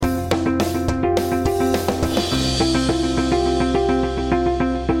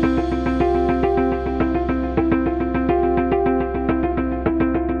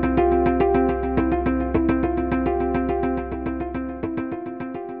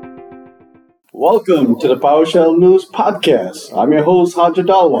Welcome to the PowerShell News Podcast. I'm your host, Haja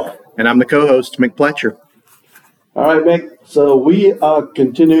Dalwa. And I'm the co-host, Mick Pletcher. All right, Mick. So we are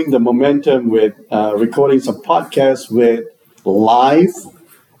continuing the momentum with recording some podcasts with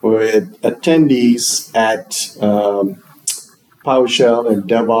attendees at PowerShell and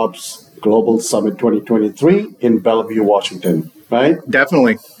DevOps Global Summit 2023 in Bellevue, Washington, right?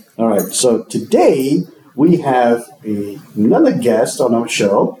 Definitely. All right. So today we have another guest on our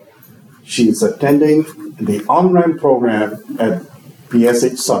show. She's attending the OnRamp program at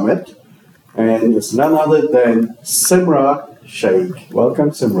PSH Summit, and it's none other than Simrah Shaik.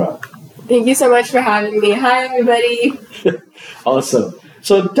 Welcome, Simrah. Thank you so much for having me. Hi, everybody. Awesome.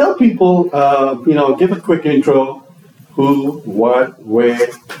 So tell people, give a quick intro, who, what, where,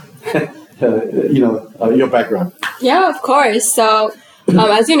 your background. Yeah, of course. So,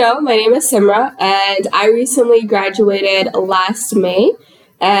 as you know, my name is Simrah, and I recently graduated last May.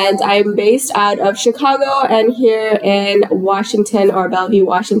 And I'm based out of Chicago and here in Washington or Bellevue,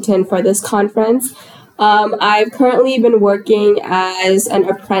 Washington for this conference. I've currently been working as an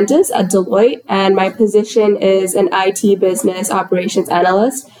apprentice at Deloitte, and my position is an IT business operations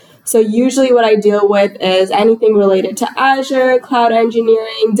analyst. So usually what I deal with is anything related to Azure, cloud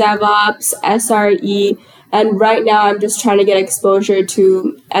engineering, DevOps, SRE, and right now I'm just trying to get exposure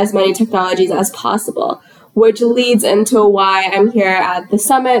to as many technologies as possible, which leads into why I'm here at the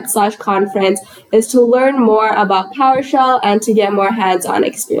summit/conference, is to learn more about PowerShell and to get more hands-on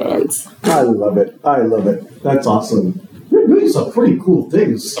experience. I love it. That's awesome. You're doing some pretty cool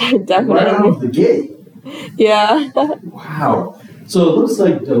things. Definitely. Right out of the gate. Yeah. Wow. So it looks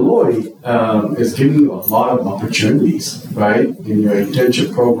like Deloitte is giving you a lot of opportunities, right? In your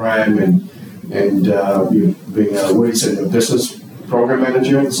internship program and you being a business program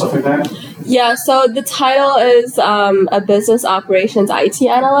manager and stuff like that? Yeah, so the title is a business operations IT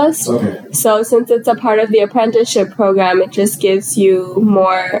analyst. Okay. So since it's a part of the apprenticeship program, it just gives you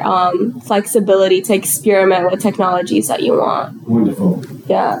more flexibility to experiment with technologies that you want. Wonderful.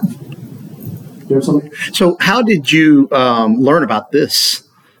 Yeah. You have something? So how did you learn about this,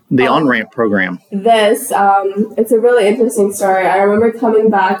 the OnRamp program? It's a really interesting story. I remember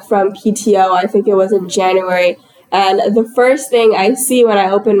coming back from PTO, I think it was in January, and the first thing I see when I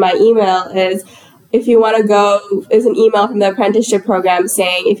open my email is an email from the apprenticeship program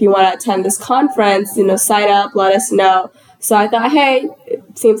saying, if you want to attend this conference, sign up, let us know. So I thought, hey, it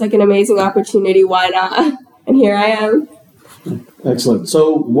seems like an amazing opportunity. Why not? And here I am. Excellent.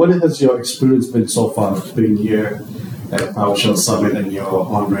 So what has your experience been so far being here at PowerShell Summit and your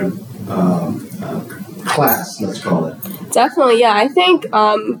OnRamp class, let's call it? Definitely, yeah. I think,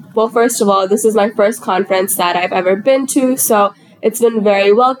 first of all, this is my first conference that I've ever been to, so it's been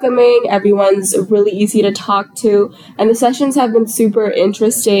very welcoming. Everyone's really easy to talk to, and the sessions have been super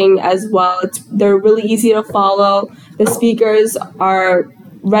interesting as well. They're really easy to follow. The speakers are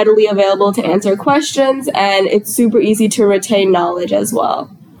readily available to answer questions, and it's super easy to retain knowledge as well.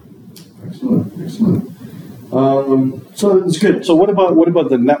 Excellent. So it's good. So what about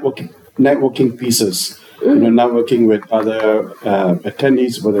the networking pieces? Networking with other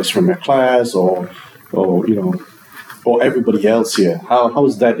attendees, whether it's from your class or everybody else here.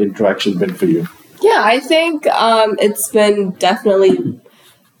 How's that interaction been for you? Yeah, I think it's been definitely,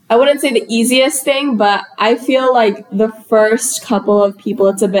 I wouldn't say the easiest thing, but I feel like the first couple of people,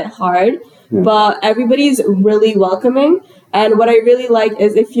 it's a bit hard, but everybody's really welcoming. And what I really like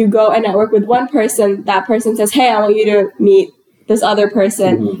is if you go and network with one person, that person says, hey, I want you to meet this other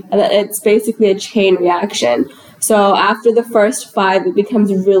person, and then it's basically a chain reaction. So after the first 5, it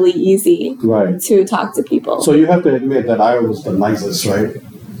becomes really easy to talk to people. So you have to admit that I was the nicest, right?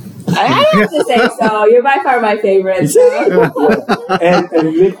 I have to say so. You're by far my favorite. So. and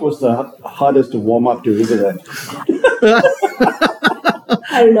Mick was the hardest to warm up to, isn't it?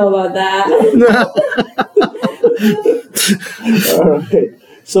 I don't know about that. All right.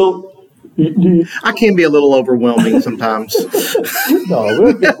 So I can be a little overwhelming sometimes. No,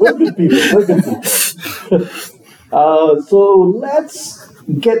 we're good people. So let's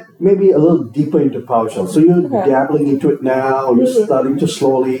get maybe a little deeper into PowerShell. So you're dabbling into it now. You're starting to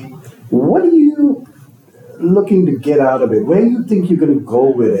slowly. What are you looking to get out of it? Where do you think you're going to go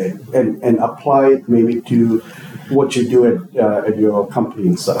with it and apply it maybe to what you do at your company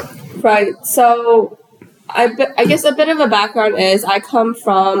and stuff? Right. So I guess a bit of a background is I come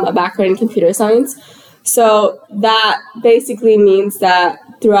from a background in computer science. So that basically means that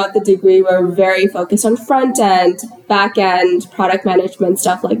throughout the degree, we're very focused on front end, back end, product management,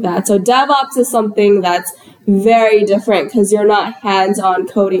 stuff like that. So DevOps is something that's very different because you're not hands-on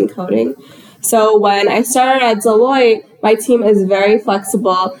coding. So when I started at Deloitte, my team is very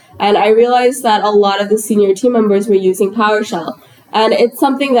flexible, and I realized that a lot of the senior team members were using PowerShell. And it's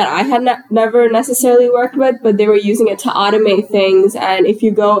something that I had never necessarily worked with, but they were using it to automate things. And if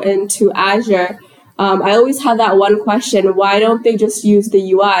you go into Azure, I always had that one question: why don't they just use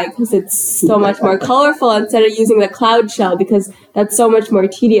the UI? Because it's so much more colorful instead of using the Cloud Shell, because that's so much more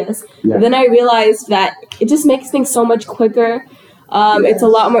tedious. Yeah. Then I realized that it just makes things so much quicker. It's a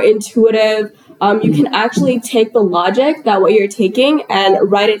lot more intuitive. You can actually take the logic that what you're taking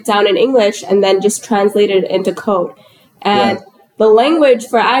and write it down in English and then just translate it into code. And the language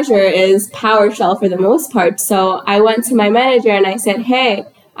for Azure is PowerShell for the most part. So I went to my manager and I said, hey,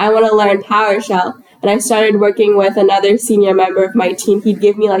 I want to learn PowerShell. And I started working with another senior member of my team. He'd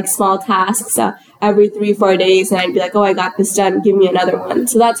give me like small tasks every 3-4 days, and I'd be like, oh, I got this done. Give me another one.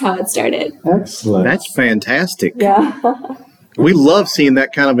 So that's how it started. Excellent. That's fantastic. Yeah. We love seeing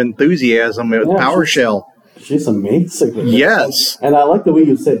that kind of enthusiasm with PowerShell. She's amazing. Yes. And I like the way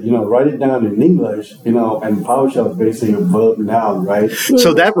you said, write it down in English, and PowerShell is basically a verb noun, right?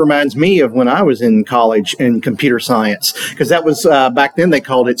 So that reminds me of when I was in college in computer science, because that was back then they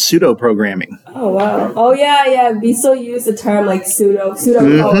called it pseudo programming. Oh, wow. Oh, yeah. We still use the term like pseudo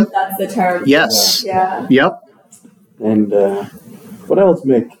code. That's the term. Yes. Yeah. Yep. And what else,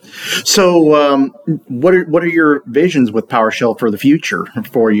 Mick? So, what are your visions with PowerShell for the future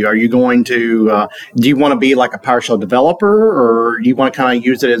for you? Are you going to, do you want to be like a PowerShell developer, or do you want to kind of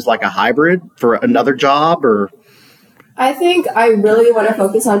use it as like a hybrid for another job, or? I think I really want to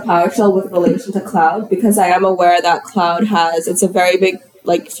focus on PowerShell with relation to cloud, because I am aware that cloud it's a very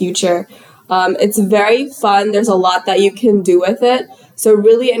big future. It's very fun. There's a lot that you can do with it. So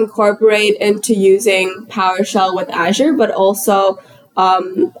really incorporate into using PowerShell with Azure, but also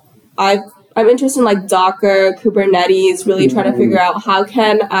I'm interested in like Docker, Kubernetes, really trying to figure out how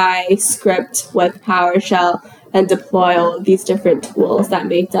can I script with PowerShell and deploy all of these different tools that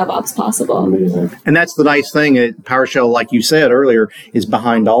make DevOps possible. Amazing. And that's the nice thing. PowerShell, like you said earlier, is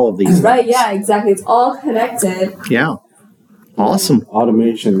behind all of these Right, things. yeah, exactly. It's all connected. Yeah. Awesome.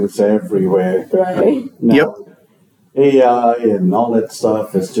 Automation is everywhere. Right. Now, AI and all that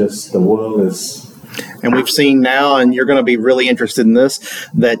stuff is just, the world is... And we've seen now, and you're going to be really interested in this,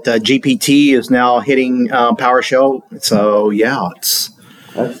 that GPT is now hitting PowerShell. So, it's...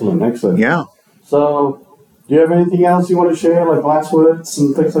 Excellent. Yeah. So, do you have anything else you want to share, like last words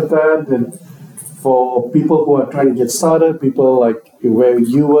and things like that? And for people who are trying to get started, people like where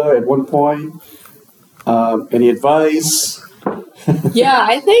you were at one point, any advice? Yeah,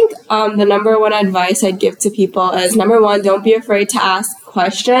 I think the number one advice I'd give to people is, number one, don't be afraid to ask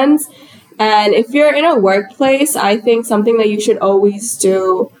questions. And if you're in a workplace, I think something that you should always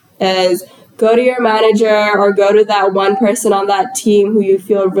do is go to your manager or go to that one person on that team who you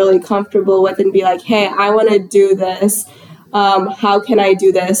feel really comfortable with and be like, hey, I want to do this. How can I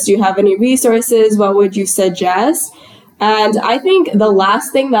do this? Do you have any resources? What would you suggest? And I think the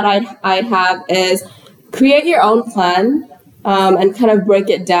last thing that I'd have is create your own plan. And kind of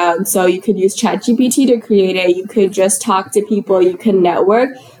break it down. So you could use ChatGPT to create it. You could just talk to people. You can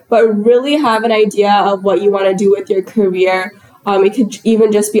network, but really have an idea of what you want to do with your career. It could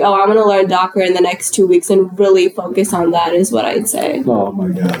even just be, I want to learn Docker in the next 2 weeks, and really focus on that is what I'd say. Oh my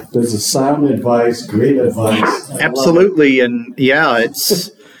God. There's a sound advice, great advice. Absolutely. And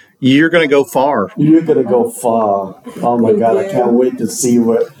it's, you're going to go far. You're going to go far. Oh my God. I can't wait to see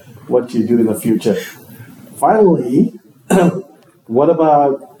what you do in the future. Finally, what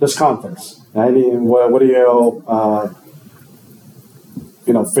about this conference? I mean, what are your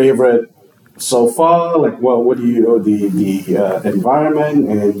favorite so far? Like, what do you the environment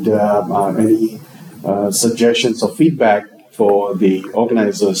and any suggestions or feedback for the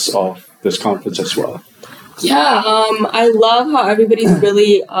organizers of this conference as well? Yeah, I love how everybody's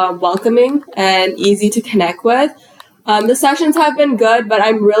really welcoming and easy to connect with. The sessions have been good, but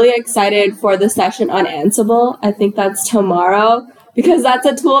I'm really excited for the session on Ansible. I think that's tomorrow, because that's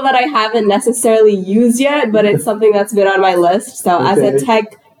a tool that I haven't necessarily used yet, but it's something that's been on my list. So as a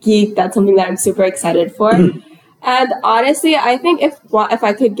tech geek, that's something that I'm super excited for. And honestly, I think if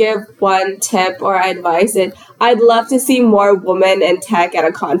I could give one tip or advice, I'd love to see more women in tech at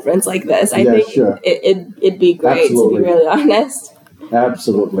a conference like this. I think it'd be great, to be really honest.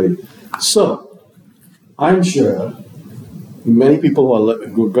 Absolutely. So I'm sure many people are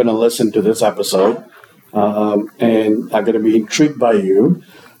going to listen to this episode and are going to be intrigued by you.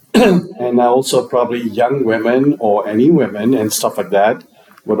 And also probably young women or any women and stuff like that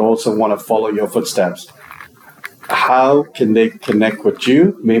would also want to follow your footsteps. How can they connect with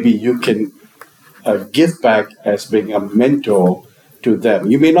you? Maybe you can give back as being a mentor to them.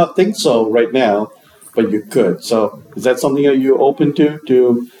 You may not think so right now, but you could. So is that something that you're open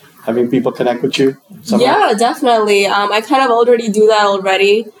to having people connect with you somehow? Yeah, definitely. I kind of already do that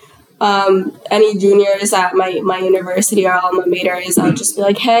already. Any juniors at my university or alma maters, I'll just be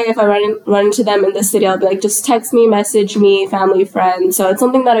like, hey, if I run into them in the city, I'll be like, just text me, message me, family, friend. So it's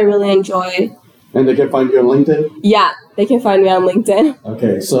something that I really enjoy. And they can find you on LinkedIn? Yeah, they can find me on LinkedIn.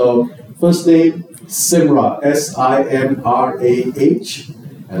 Okay, so first name, Simrah, Simrah,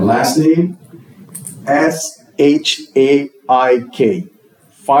 and last name, Shaik.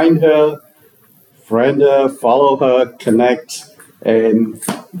 Find her, friend her, follow her, connect, and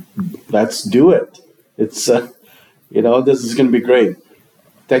let's do it. It's, this is going to be great.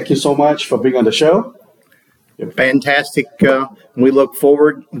 Thank you so much for being on the show. Fantastic. We look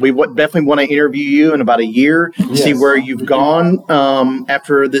forward. We definitely want to interview you in about a year, see where you've gone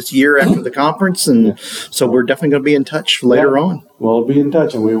after this year, after the conference. And so we're definitely going to be in touch later on. We'll be in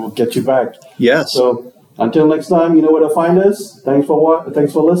touch and we will get you back. Yes. So until next time, you know where to find us. Thanks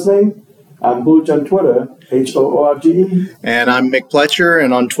for listening. I'm Hoorge on Twitter, Hoorge. And I'm Mick Pletcher.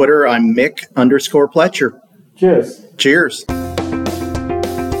 And on Twitter, I'm Mick_Pletcher. Cheers. Cheers.